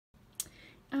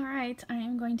Alright, I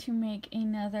am going to make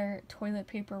another toilet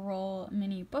paper roll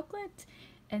mini booklet,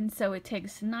 and so it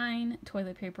takes 9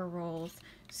 toilet paper rolls,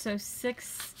 so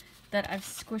 6 that I've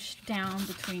squished down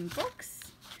between books.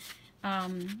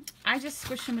 I just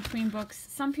squish them between books.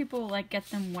 Some people like get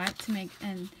them wet to make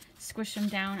and squish them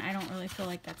down. I don't really feel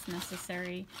like that's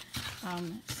necessary,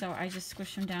 so I just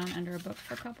squish them down under a book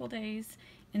for a couple days.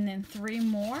 And then 3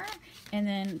 more, and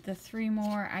then the 3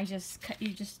 more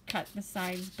you just cut the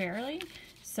sides barely,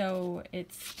 so it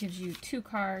gives you 2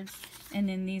 cards, and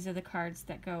then these are the cards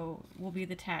that will be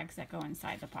the tags that go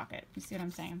inside the pocket. You see what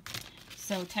I'm saying?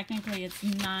 So technically it's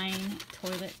 9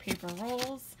 toilet paper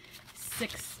rolls,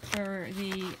 6 for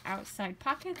the outside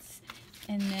pockets,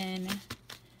 and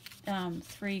then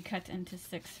 3 cut into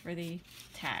 6 for the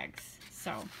tags.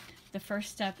 So the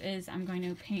first step is I'm going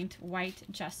to paint white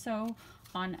gesso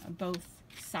on both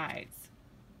sides.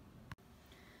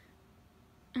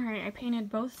 Alright, I painted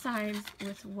both sides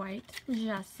with white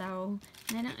gesso.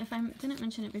 And if I didn't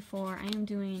mention it before, I am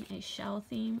doing a shell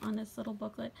theme on this little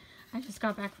booklet. I just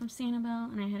got back from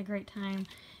Sanibel and I had a great time,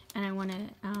 and I want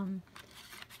to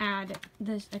add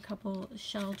a couple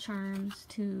shell charms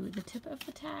to the tip of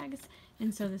the tags,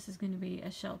 and so this is going to be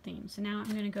a shell theme. So now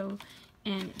I'm going to go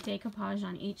and decoupage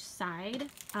on each side.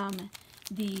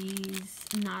 These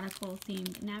nautical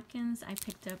themed napkins I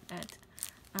picked up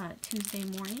at Tuesday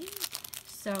morning.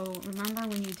 So remember,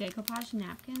 when you decoupage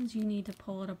napkins, you need to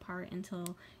pull it apart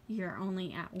until you're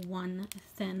only at one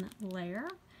thin layer,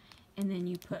 and then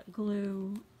you put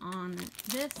glue on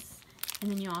this, and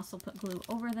then you also put glue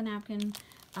over the napkin,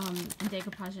 and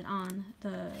decoupage it on.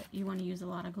 You want to use a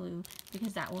lot of glue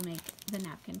because that will make the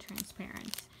napkin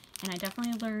transparent. And I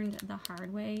definitely learned the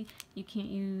hard way. You can't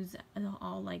use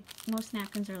most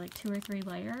napkins are like 2 or 3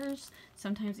 layers,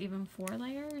 sometimes even 4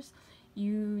 layers.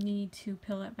 You need to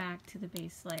peel it back to the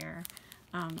base layer,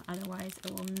 otherwise it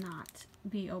will not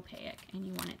be opaque, and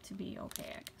you want it to be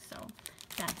opaque. So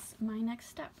that's my next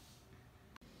step.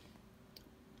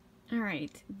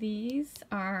 Alright, these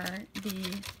are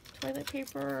the toilet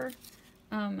paper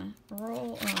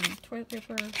toilet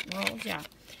paper rolls, yeah.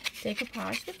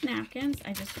 Decoupage with napkins.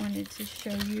 I just wanted to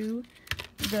show you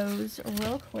those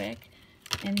real quick.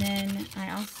 And then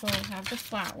I also have the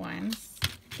flat ones,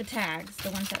 the tags,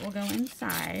 the ones that will go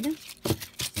inside. I'm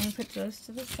going to put those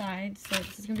to the side. So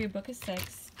this is going to be a book of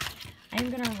 6.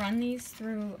 I'm going to run these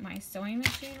through my sewing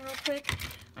machine real quick.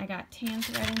 I got tan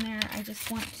thread in there. I just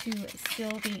want to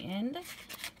seal the end.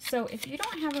 So if you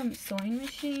don't have a sewing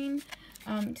machine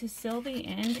to seal the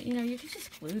end, you can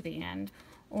just glue the end.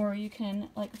 Or you can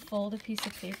fold a piece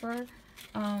of paper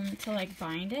to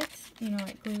bind it,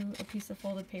 glue a piece of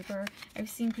folded paper. I've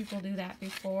seen people do that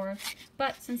before,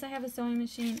 but since I have a sewing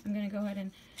machine, I'm going to go ahead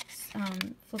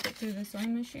and flip it through the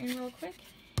sewing machine real quick,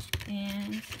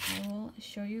 and I will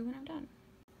show you when I'm done.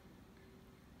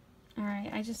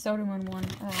 Alright, I just sewed them on one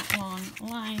long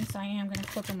line, so I am going to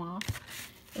clip them off.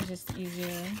 It's just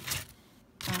easier.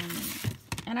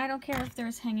 And I don't care if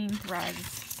there's hanging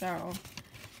threads, so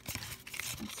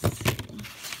let's see.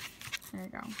 There we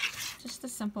go. Just a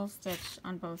simple stitch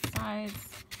on both sides.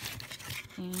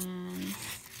 And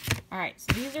alright,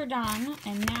 so these are done.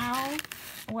 And now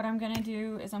what I'm going to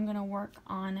do is I'm going to work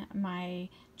on my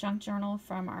junk journal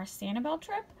from our Sanibel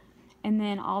trip. And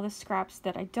then all the scraps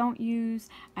that I don't use,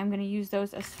 I'm going to use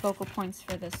those as focal points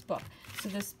for this book. So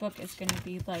this book is going to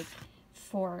be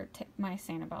for my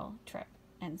Sanibel trip.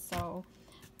 And so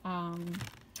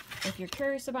if you're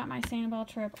curious about my Sanibel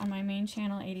trip, on my main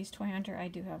channel, 80s Toy Hunter, I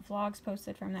do have vlogs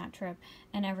posted from that trip,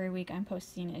 and every week I'm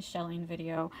posting a shelling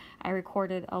video. I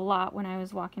recorded a lot when I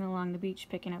was walking along the beach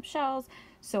picking up shells,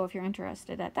 so if you're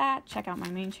interested at that, check out my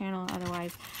main channel.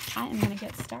 Otherwise, I am going to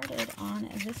get started on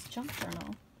this junk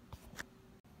journal.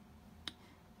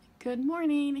 Good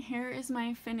morning. Here is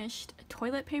my finished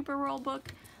toilet paper roll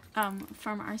book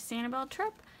from our Sanibel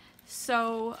trip.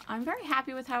 So I'm very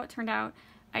happy with how it turned out.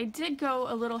 I did go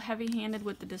a little heavy-handed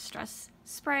with the distress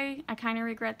spray. I kind of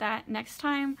regret that. Next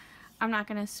time, I'm not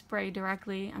going to spray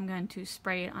directly. I'm going to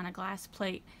spray it on a glass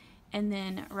plate and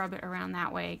then rub it around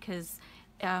that way, because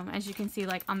as you can see,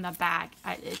 on the back,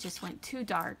 it just went too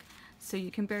dark, so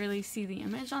you can barely see the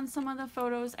image on some of the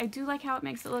photos. I do like how it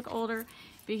makes it look older,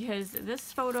 because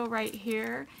this photo right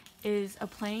here is a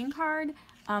playing card,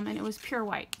 and it was pure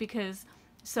white.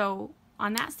 So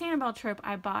on that Sanibel trip,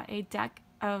 I bought a deck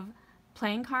of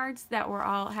playing cards that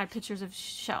had pictures of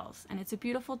shells, and it's a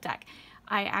beautiful deck.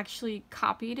 I actually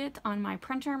copied it on my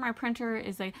printer. My printer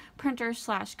is a printer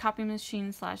 / copy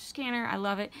machine / scanner. I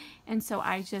love it. And so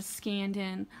I just scanned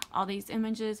in all these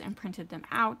images and printed them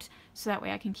out, so that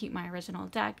way I can keep my original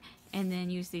deck and then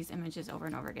use these images over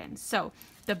and over again. So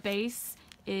the base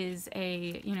is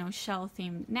a, you know, shell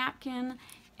themed napkin,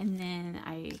 and then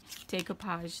I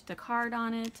decoupaged the card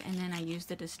on it, and then I used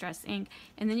the distress ink.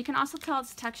 And then you can also tell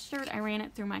it's textured. I ran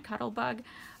it through my Cuttlebug.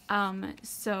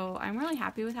 So I'm really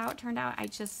happy with how it turned out.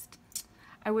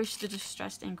 I wish the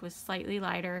distressed ink was slightly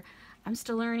lighter. I'm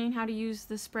still learning how to use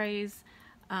the sprays.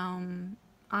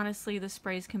 Honestly, the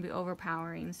sprays can be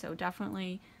overpowering, so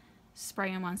definitely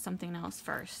spray them on something else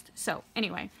first. So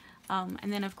anyway,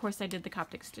 and then of course I did the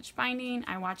Coptic stitch binding.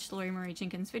 I watched Lori Marie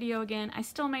Jenkins' video again. I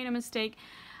still made a mistake.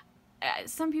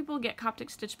 Some people get Coptic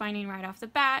stitch binding right off the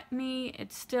bat. Me, I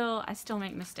still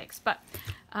make mistakes, but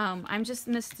I'm just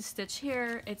missed the stitch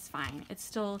here. It's fine. It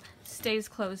still stays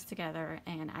closed together,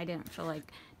 and I didn't feel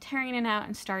like tearing it out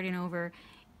and starting over.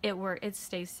 It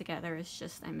stays together. It's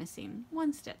just I'm missing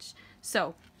one stitch.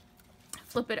 So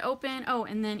flip it open. Oh,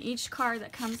 and then each card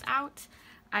that comes out,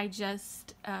 I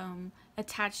just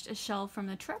attached a shell from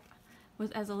the trip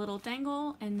as a little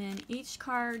dangle, and then each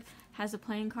card has a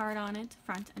playing card on it,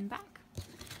 front and back.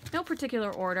 No particular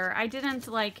order. I didn't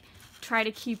like try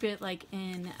to keep it like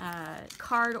in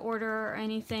card order or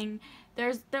anything. There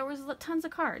was tons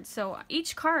of cards, so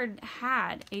each card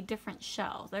had a different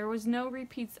shell. There was no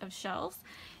repeats of shells.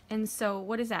 And so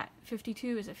what is that?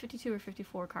 52? Is it 52 or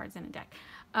 54 cards in a deck?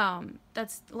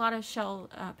 That's a lot of shell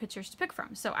pictures to pick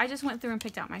from. So I just went through and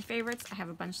picked out my favorites. I have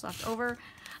a bunch left over.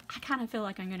 I kind of feel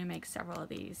like I'm going to make several of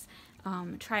these.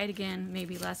 Try it again,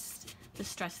 maybe less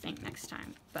distressed ink next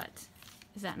time. But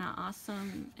is that not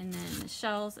awesome? And then the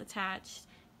shells attached.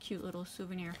 Cute little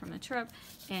souvenir from the trip.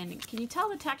 And can you tell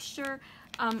the texture?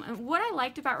 What I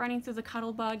liked about running through the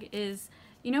Cuttlebug is,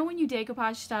 you know, when you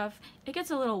decoupage stuff, it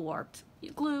gets a little warped.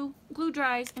 Glue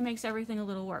dries, it makes everything a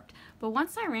little warped. But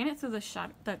once I ran it through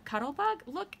the Cuttlebug,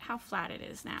 look how flat it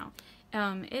is now.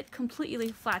 It completely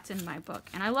flattened my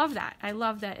book, and I love that. I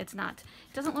love that it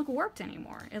doesn't look warped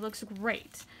anymore. It looks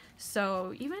great.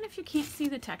 So even if you can't see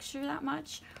the texture that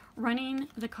much, running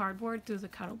the cardboard through the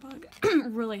Cuttlebug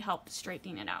really helped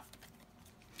straightening it out.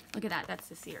 Look at that, that's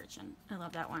the sea urchin. I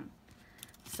love that one.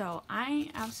 So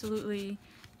I absolutely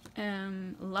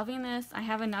am loving this. I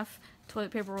have enough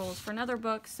toilet paper rolls for another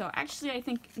book, so actually I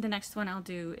think the next one I'll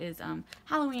do is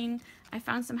Halloween. I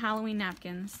found some Halloween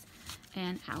napkins,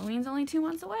 and Halloween's only 2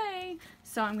 months away,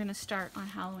 so I'm gonna start on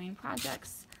Halloween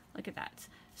projects. Look at that.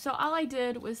 So all I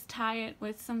did was tie it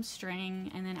with some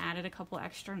string and then added a couple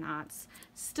extra knots.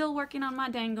 Still working on my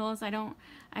dangles. I know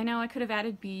I could have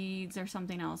added beads or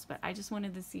something else, but I just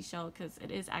wanted the seashell because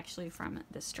it is actually from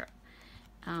this trip.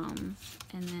 And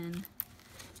then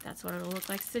that's what it'll look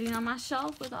like sitting on my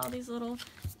shelf with all these little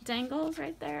dangles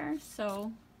right there.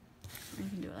 So you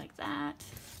can do it like that.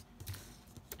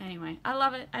 Anyway, I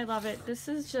love it. I love it. This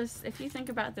is just, if you think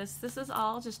about this, this is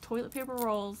all just toilet paper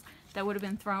rolls that would have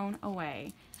been thrown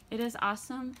away. It is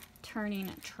awesome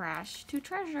turning trash to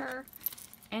treasure.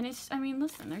 And it's, I mean,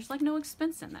 listen, there's like no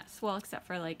expense in this. Well, except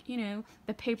for like, you know,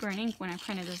 the paper and ink when I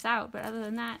printed this out. But other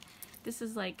than that, this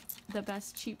is like the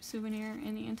best cheap souvenir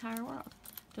in the entire world.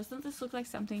 Doesn't this look like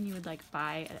something you would like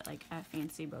buy at like a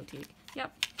fancy boutique?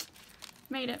 Yep,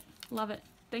 made it. Love it.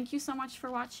 Thank you so much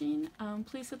for watching.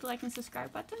 Please hit the like and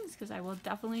subscribe buttons because I will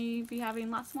definitely be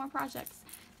having lots more projects.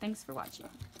 Thanks for watching.